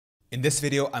In this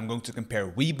video, I'm going to compare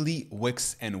Weebly,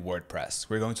 Wix, and WordPress.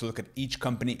 We're going to look at each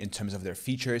company in terms of their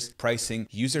features, pricing,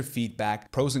 user feedback,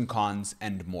 pros and cons,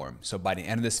 and more. So by the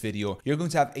end of this video, you're going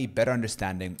to have a better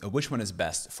understanding of which one is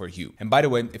best for you. And by the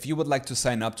way, if you would like to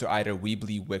sign up to either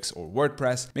Weebly, Wix, or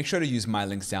WordPress, make sure to use my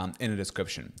links down in the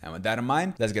description. And with that in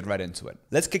mind, let's get right into it.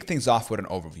 Let's kick things off with an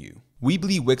overview.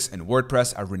 Weebly, Wix, and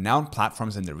WordPress are renowned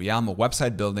platforms in the realm of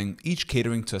website building, each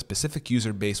catering to a specific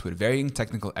user base with varying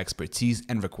technical expertise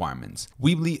and requirements.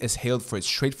 Weebly is hailed for its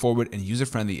straightforward and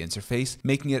user-friendly interface,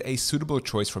 making it a suitable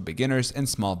choice for beginners and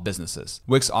small businesses.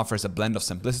 Wix offers a blend of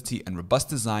simplicity and robust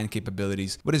design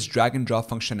capabilities with its drag-and-drop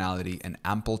functionality and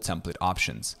ample template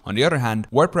options. On the other hand,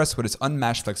 WordPress, with its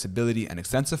unmatched flexibility and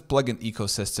extensive plugin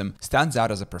ecosystem, stands out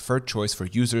as a preferred choice for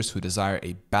users who desire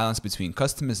a balance between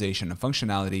customization and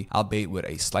functionality, albeit with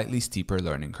a slightly steeper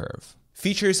learning curve.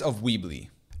 Features of Weebly.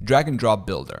 Drag and drop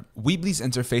builder. Weebly's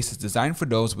interface is designed for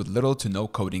those with little to no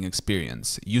coding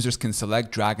experience. Users can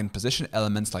select, drag, and position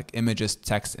elements like images,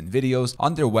 text, and videos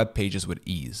on their web pages with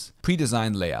ease.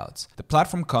 Pre-designed layouts. The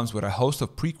platform comes with a host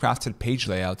of pre-crafted page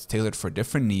layouts tailored for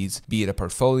different needs, be it a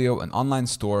portfolio, an online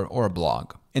store, or a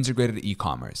blog. Integrated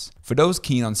e-commerce. For those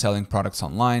keen on selling products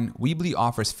online, Weebly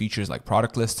offers features like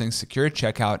product listings, secure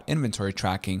checkout, inventory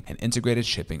tracking, and integrated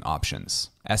shipping options.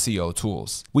 SEO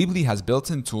tools. Weebly has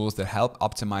built-in tools that help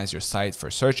optimize your site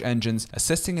for search engines,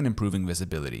 assisting in improving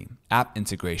visibility. App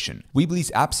integration.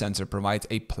 Weebly's App Center provides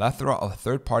a plethora of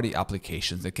third-party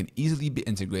applications that can easily be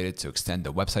integrated to extend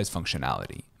the website's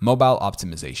functionality. Mobile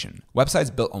optimization.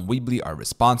 Websites built on Weebly are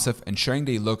responsive, ensuring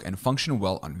they look and function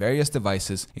well on various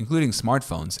devices, including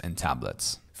smartphones and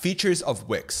tablets. Features of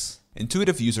Wix.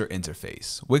 Intuitive user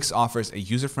interface. Wix offers a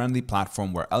user-friendly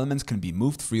platform where elements can be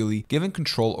moved freely, giving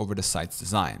control over the site's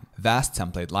design. Vast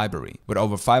template library. With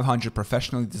over 500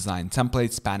 professionally designed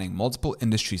templates spanning multiple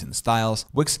industries and styles,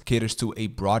 Wix caters to a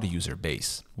broad user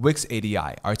base. Wix ADI,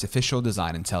 Artificial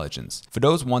Design Intelligence. For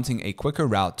those wanting a quicker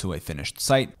route to a finished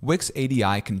site, Wix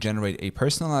ADI can generate a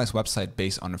personalized website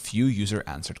based on a few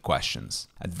user-answered questions.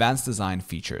 Advanced design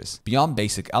features. Beyond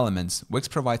basic elements, Wix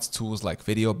provides tools like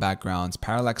video backgrounds,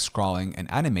 parallax scrolling,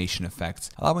 and animation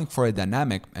effects, allowing for a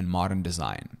dynamic and modern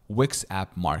design. Wix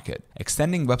App Market.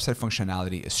 Extending website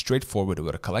functionality is straightforward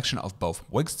with a collection of both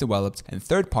Wix-developed and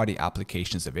third-party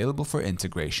applications available for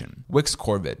integration. Wix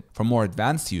Corvid. For more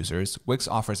advanced users, Wix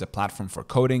offers a platform for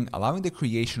coding, allowing the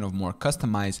creation of more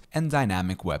customized and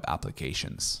dynamic web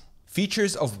applications.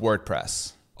 Features of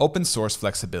WordPress. Open source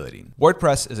flexibility.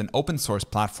 WordPress is an open source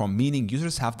platform, meaning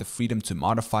users have the freedom to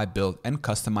modify, build, and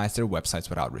customize their websites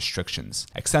without restrictions.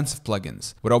 Extensive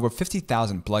plugins. With over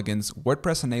 50,000 plugins,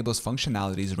 WordPress enables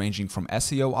functionalities ranging from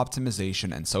SEO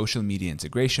optimization and social media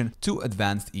integration to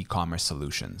advanced e-commerce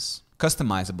solutions.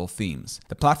 Customizable themes.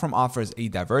 The platform offers a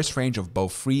diverse range of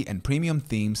both free and premium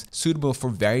themes suitable for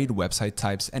varied website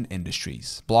types and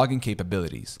industries. Blogging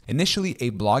capabilities. Initially a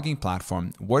blogging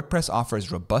platform, WordPress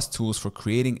offers robust tools for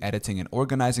creating, editing, and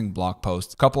organizing blog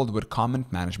posts coupled with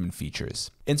comment management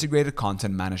features. Integrated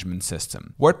content management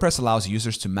system. WordPress allows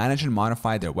users to manage and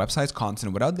modify their website's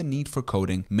content without the need for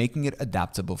coding, making it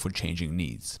adaptable for changing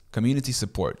needs. Community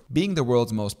support. Being the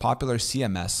world's most popular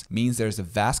CMS means there's a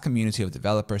vast community of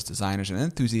developers, designers, and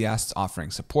enthusiasts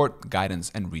offering support,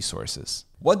 guidance, and resources.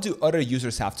 What do other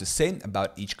users have to say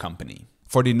about each company?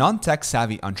 For the non-tech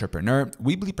savvy entrepreneur,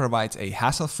 Weebly provides a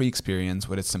hassle-free experience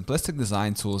with its simplistic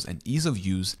design tools and ease of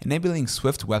use, enabling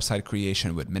swift website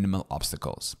creation with minimal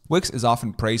obstacles. Wix is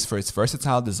often praised for its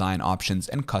versatile design options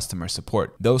and customer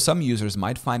support, though some users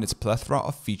might find its plethora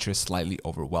of features slightly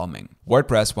overwhelming.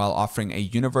 WordPress, while offering a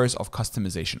universe of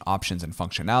customization options and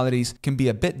functionalities, can be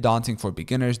a bit daunting for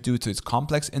beginners due to its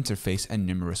complex interface and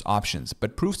numerous options,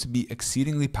 but proves to be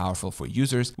exceedingly powerful for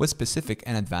users with specific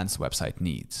and advanced website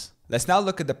needs. Let's now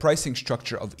look at the pricing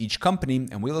structure of each company,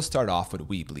 and we will start off with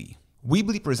Weebly.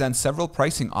 Weebly presents several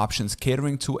pricing options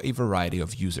catering to a variety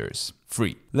of users.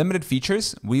 Free. Limited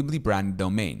features, Weebly branded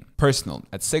domain. Personal,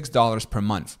 at $6 per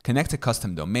month. Connect a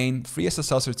custom domain, free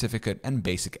SSL certificate, and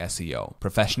basic SEO.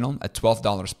 Professional, at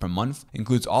 $12 per month.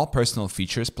 Includes all personal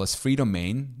features plus free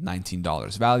domain,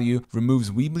 $19 value.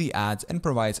 Removes Weebly ads and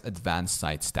provides advanced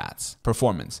site stats.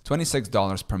 Performance,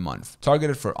 $26 per month.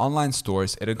 Targeted for online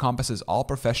stores, it encompasses all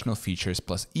professional features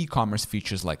plus e-commerce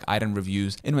features like item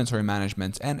reviews, inventory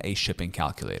management, and a shipping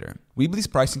calculator. Weebly's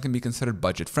pricing can be considered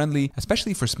budget-friendly,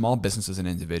 especially for small businesses and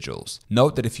individuals.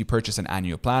 Note that if you purchase an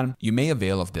annual plan, you may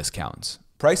avail of discounts.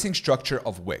 Pricing structure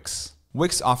of Wix.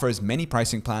 Wix offers many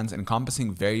pricing plans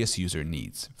encompassing various user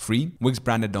needs. Free, Wix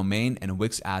branded domain and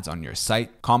Wix ads on your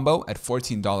site. Combo at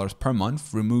 $14 per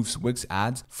month removes Wix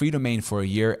ads, free domain for a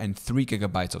year, and 3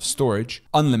 GB of storage.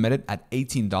 Unlimited at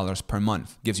 $18 per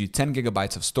month gives you 10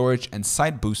 GB of storage and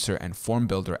site booster and form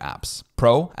builder apps.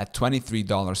 Pro at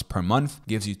 $23 per month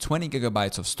gives you 20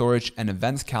 GB of storage, and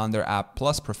events calendar app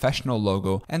plus professional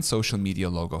logo and social media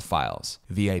logo files.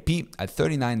 VIP at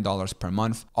 $39 per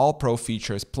month, all pro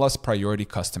features plus priority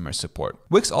customer support.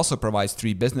 Wix also provides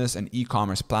 3 business and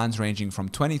e-commerce plans ranging from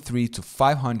 $23 to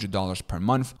 $500 per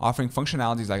month, offering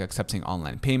functionalities like accepting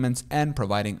online payments and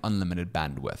providing unlimited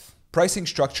bandwidth. Pricing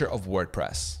structure of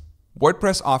WordPress.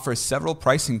 WordPress offers several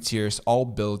pricing tiers, all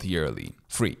billed yearly.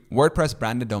 Free, WordPress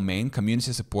branded domain,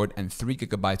 community support, and 3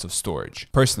 GB of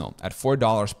storage. Personal at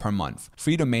 $4 per month.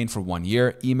 Free domain for 1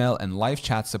 year, email and live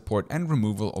chat support, and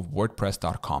removal of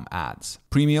WordPress.com ads.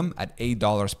 Premium at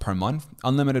 $8 per month.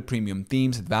 Unlimited premium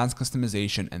themes, advanced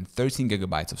customization, and 13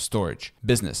 GB of storage.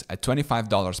 Business at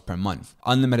 $25 per month.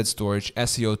 Unlimited storage,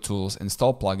 SEO tools,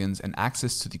 install plugins, and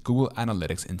access to the Google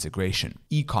Analytics integration.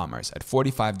 E-commerce at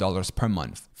 $45 per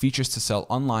month. Features to sell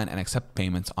online and accept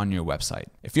payments on your website.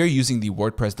 If you're using the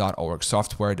WordPress.org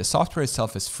software, the software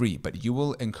itself is free, but you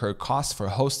will incur costs for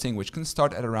hosting, which can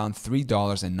start at around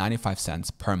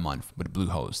 $3.95 per month with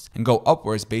Bluehost and go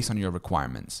upwards based on your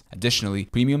requirements. Additionally,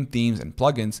 premium themes and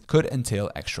plugins could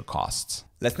entail extra costs.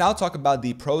 Let's now talk about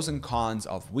the pros and cons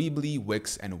of Weebly,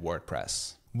 Wix, and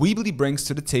WordPress. Weebly brings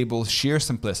to the table sheer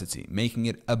simplicity, making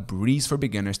it a breeze for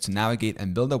beginners to navigate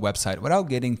and build a website without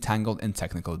getting tangled in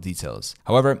technical details.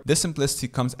 However, this simplicity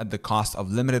comes at the cost of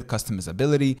limited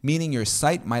customizability, meaning your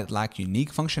site might lack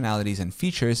unique functionalities and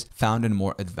features found in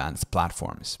more advanced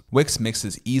platforms. Wix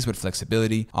mixes ease with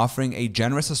flexibility, offering a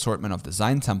generous assortment of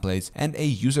design templates and a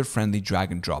user-friendly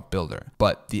drag-and-drop builder.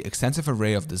 But the extensive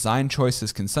array of design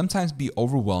choices can sometimes be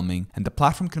overwhelming, and the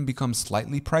platform can become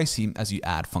slightly pricey as you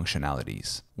add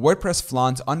functionalities. WordPress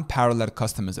flaunts unparalleled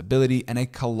customizability and a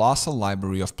colossal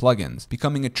library of plugins,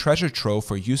 becoming a treasure trove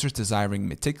for users desiring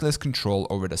meticulous control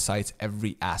over the site's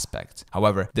every aspect.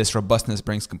 However, this robustness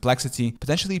brings complexity,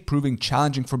 potentially proving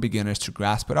challenging for beginners to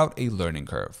grasp without a learning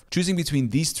curve. Choosing between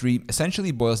these 3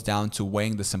 essentially boils down to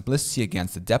weighing the simplicity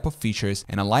against the depth of features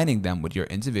and aligning them with your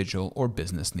individual or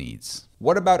business needs.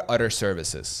 What about other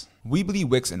services? Weebly,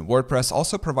 Wix, and WordPress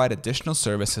also provide additional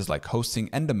services like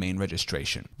hosting and domain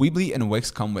registration. Weebly and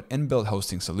Wix come with inbuilt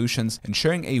hosting solutions,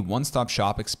 ensuring a one-stop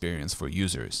shop experience for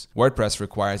users. WordPress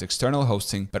requires external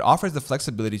hosting, but offers the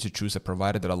flexibility to choose a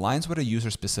provider that aligns with a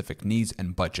user's specific needs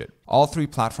and budget. All 3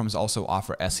 platforms also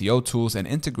offer SEO tools and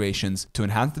integrations to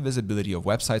enhance the visibility of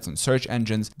websites on search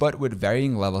engines, but with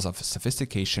varying levels of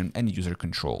sophistication and user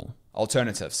control.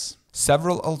 Alternatives.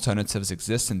 Several alternatives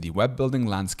exist in the web building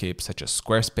landscape, such as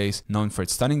Squarespace, known for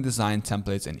its stunning design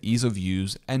templates and ease of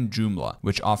use, and Joomla,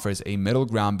 which offers a middle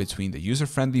ground between the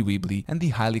user-friendly Weebly and the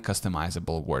highly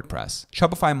customizable WordPress.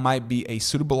 Shopify might be a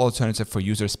suitable alternative for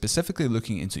users specifically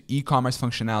looking into e-commerce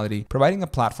functionality, providing a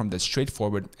platform that's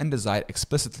straightforward and designed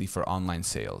explicitly for online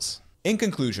sales. In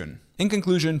conclusion,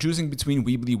 choosing between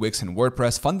Weebly, Wix, and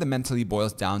WordPress fundamentally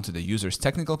boils down to the user's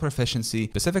technical proficiency,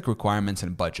 specific requirements,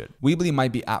 and budget. Weebly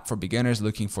might be apt for beginners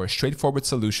looking for a straightforward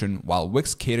solution, while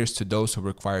Wix caters to those who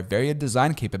require varied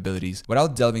design capabilities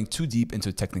without delving too deep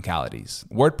into technicalities.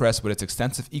 WordPress, with its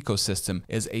extensive ecosystem,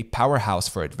 is a powerhouse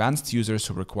for advanced users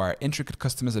who require intricate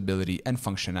customizability and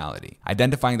functionality.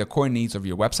 Identifying the core needs of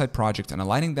your website project and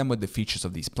aligning them with the features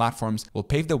of these platforms will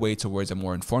pave the way towards a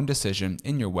more informed decision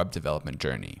in your web development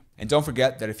journey. And don't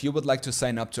forget that if you would like to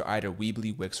sign up to either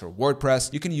Weebly, Wix, or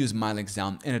WordPress, you can use my links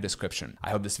down in the description.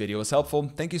 I hope this video was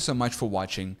helpful. Thank you so much for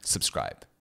watching. Subscribe.